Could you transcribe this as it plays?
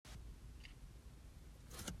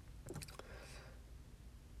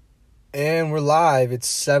And we're live. It's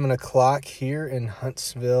 7 o'clock here in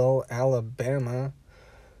Huntsville, Alabama.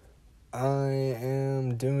 I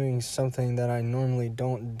am doing something that I normally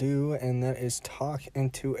don't do, and that is talk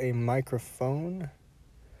into a microphone.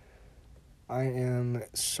 I am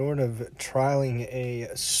sort of trialing a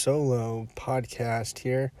solo podcast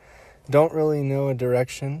here. Don't really know a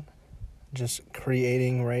direction. Just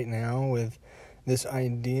creating right now with this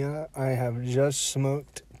idea. I have just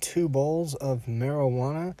smoked 2 bowls of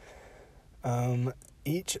marijuana.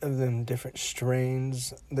 Each of them different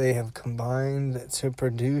strains. They have combined to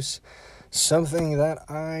produce something that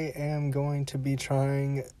I am going to be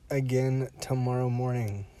trying again tomorrow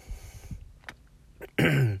morning.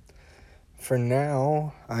 For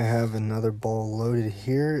now, I have another bowl loaded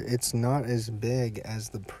here. It's not as big as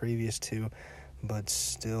the previous 2, but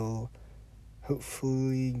still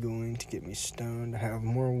hopefully going to get me stoned. I have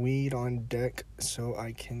more weed on deck so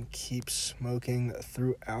I can keep smoking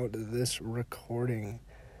throughout this recording.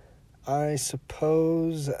 I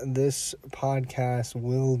suppose this podcast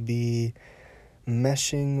will be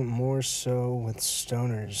meshing more so with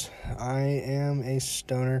stoners. I am a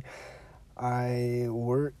stoner. I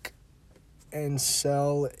work and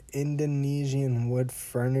sell Indonesian wood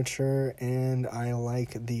furniture, and I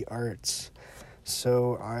like the arts.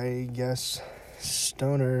 So I guess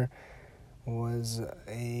stoner was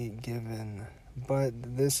a given.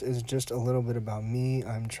 But this is just a little bit about me.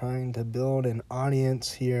 I'm trying to build an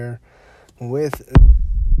audience here with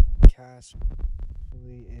a podcast.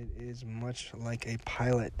 It is much like a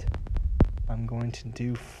pilot. I'm going to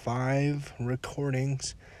do 5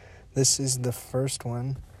 recordings. This is the first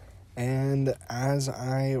one. And as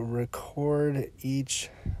I record each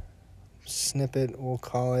snippet, we'll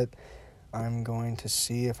call it, I'm going to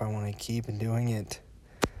see if I want to keep doing it.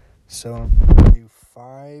 So I'm going to do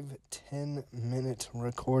 5 10-minute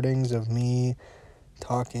recordings of me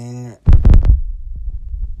talking,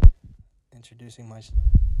 introducing myself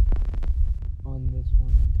on this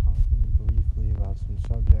one and talking briefly about some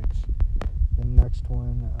subjects. The next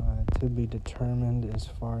one to be determined as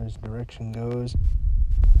far as direction goes.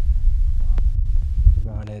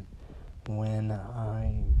 About it when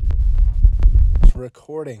I get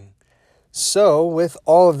recording. So, with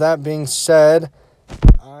all of that being said,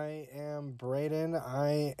 I am Braden.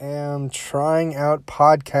 I am trying out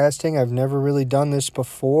podcasting. I've never really done this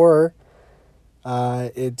before.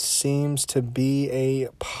 It seems to be a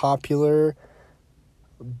popular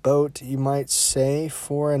boat, you might say,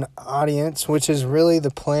 for an audience, which is really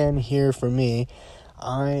the plan here for me.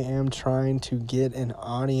 I am trying to get an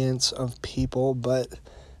audience of people, but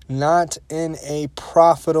not in a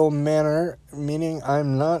profitable manner, meaning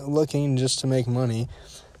I'm not looking just to make money.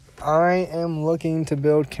 I am looking to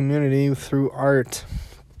build community through art.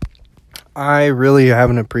 I really have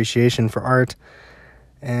an appreciation for art,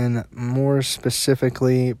 and more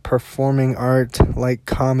specifically, performing art like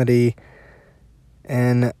comedy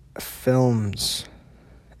and films,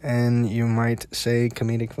 and you might say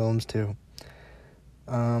comedic films too.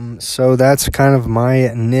 So that's kind of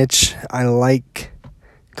my niche. I like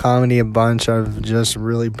comedy a bunch. I've just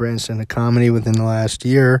really branched into comedy within the last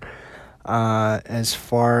year. As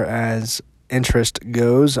far as interest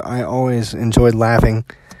goes, I always enjoyed laughing,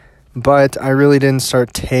 but I really didn't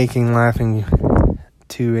start taking laughing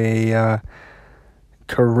to a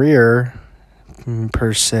career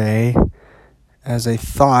per se as a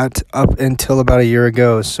thought up until about a year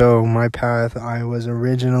ago. So my path, I was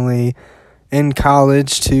originally in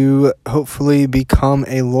college to hopefully become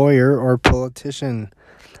a lawyer or politician.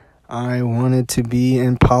 I wanted to be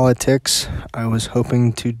in politics. I was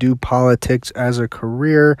hoping to do politics as a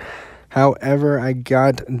career. However, I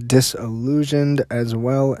got disillusioned as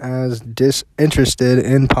well as disinterested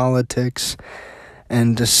in politics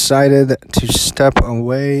and decided to step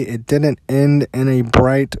away. It didn't end in a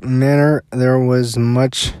bright manner. There was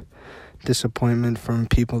much disappointment from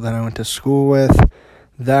people that I went to school with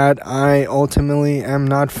that I ultimately am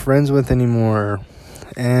not friends with anymore.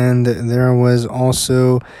 And there was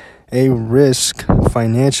also a risk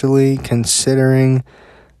financially, considering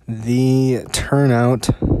the turnout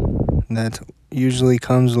that usually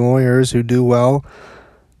comes lawyers who do well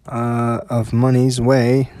of money's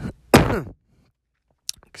way.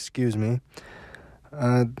 Excuse me.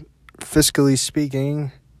 Fiscally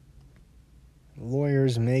speaking,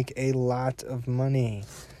 lawyers make a lot of money,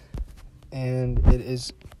 and it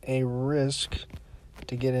is a risk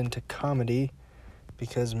to get into comedy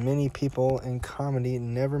because many people in comedy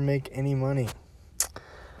never make any money.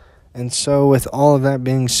 And so with all of that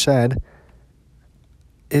being said,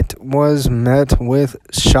 it was met with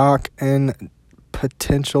shock and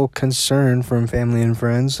potential concern from family and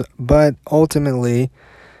friends, but ultimately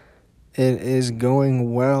It is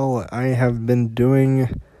going well. I have been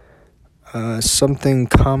doing something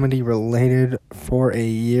comedy related for a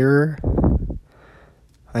year.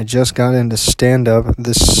 I just got into stand-up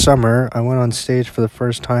this summer. I went on stage for the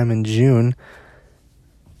first time in June.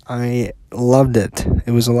 I loved it.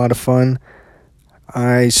 It was a lot of fun.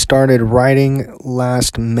 I started writing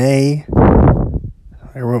last May.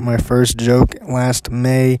 I wrote my first joke last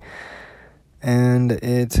May, and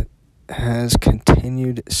it has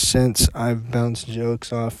continued since. I've bounced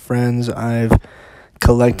jokes off friends. I've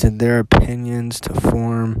collected their opinions to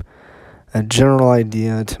form a general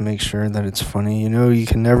idea to make sure that it's funny. You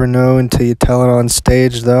can never know until you tell it on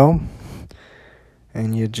stage, though.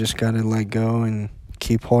 And you just gotta let go and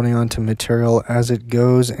keep holding on to material as it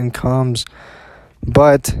goes and comes.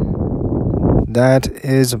 But that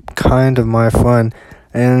is kind of my fun.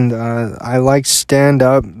 And I like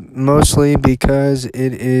stand-up mostly because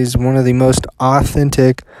it is one of the most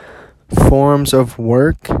authentic forms of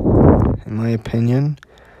work, in my opinion.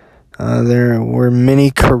 There were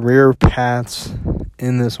many career paths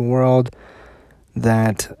in this world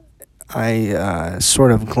that I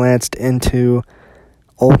sort of glanced into.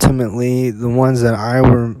 Ultimately, the ones that I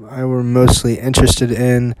were mostly interested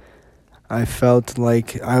in, I felt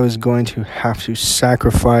like I was going to have to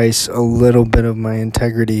sacrifice a little bit of my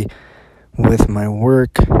integrity with my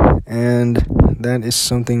work, and that is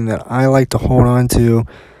something that I like to hold on to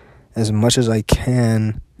as much as I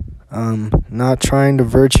can. Not trying to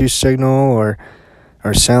virtue signal or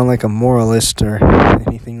sound like a moralist or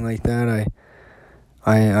anything like that.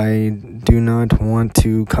 I do not want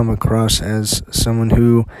to come across as someone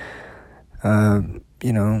who,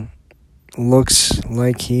 looks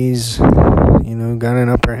like he's, got an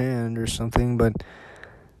upper hand or something, but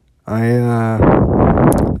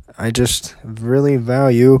I just really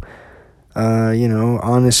value,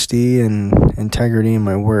 honesty and integrity in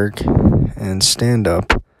my work, and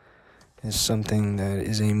stand-up is something that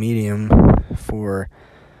is a medium for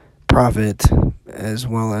profit as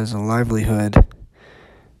well as a livelihood,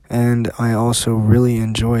 and I also really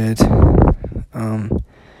enjoy it,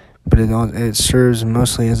 but it serves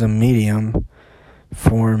mostly as a medium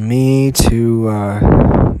for me to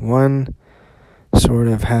one, sort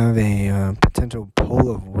of have a potential pull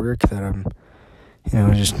of work that I'm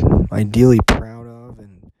just ideally proud of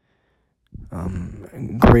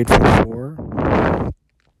and grateful for,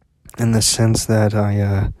 in the sense that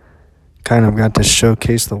I kind of got to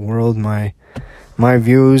showcase the world my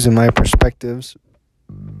views and my perspectives,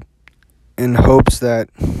 in hopes that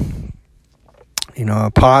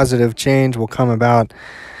a positive change will come out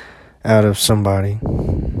of somebody,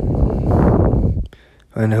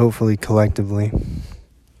 and hopefully collectively.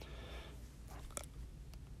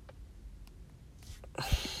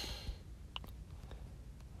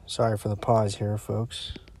 Sorry for the pause here,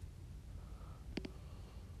 folks.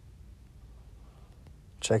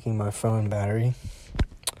 Checking my phone battery.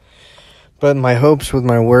 But my hopes with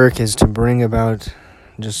my work is to bring about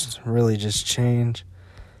just change,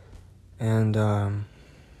 and a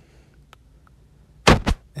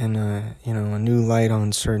new light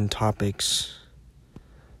on certain topics.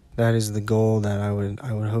 That is the goal that I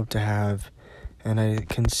would hope to have, and I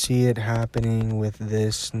can see it happening with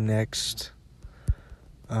this next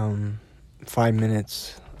 5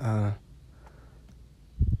 minutes.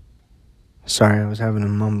 Sorry, I was having a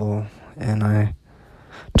mumble, and I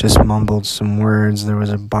just mumbled some words. There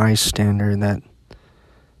was a bystander that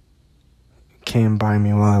came by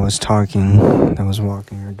me while I was talking, that was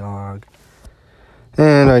walking her dog.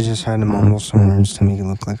 And I just had to mumble some words to make it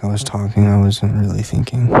look like I was talking. I wasn't really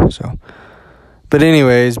thinking, so. But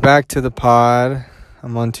anyways, back to the pod.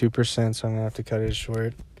 I'm on 2%, so I'm going to have to cut it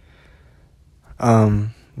short.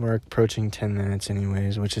 We're approaching 10 minutes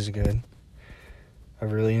anyways, which is good. I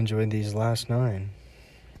really enjoyed these last 9.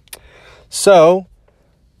 So,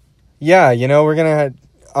 yeah, we're going to,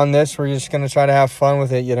 on this, we're just going to try to have fun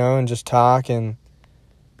with it, and just talk and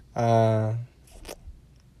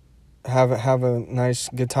have a nice,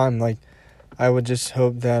 good time. Like, I would just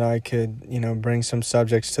hope that I could, bring some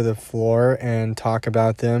subjects to the floor and talk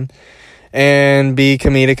about them and be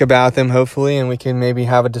comedic about them, hopefully, and we can maybe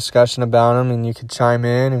have a discussion about them, and you could chime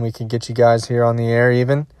in, and we could get you guys here on the air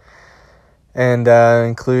even, and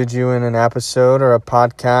include you in an episode or a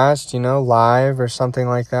podcast, live or something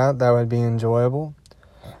like that. That would be enjoyable,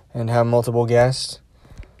 and have multiple guests.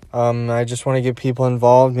 I just want to get people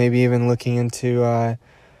involved, maybe even looking into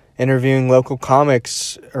interviewing local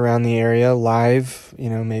comics around the area live,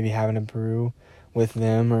 maybe having a brew with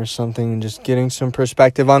them or something, and just getting some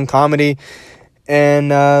perspective on comedy and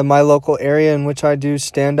my local area in which I do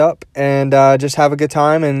stand up, and just have a good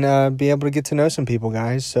time and be able to get to know some people,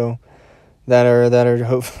 guys. So that are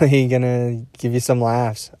hopefully gonna give you some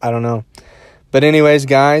laughs. I don't know. But anyways,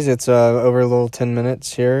 guys, it's over a little 10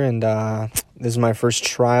 minutes here, and this is my first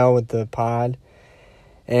trial with the pod.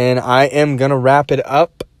 And I am going to wrap it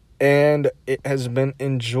up, and it has been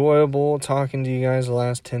enjoyable talking to you guys the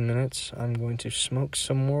last 10 minutes. I'm going to smoke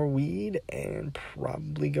some more weed and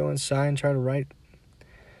probably go inside and try to write.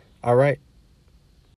 All right.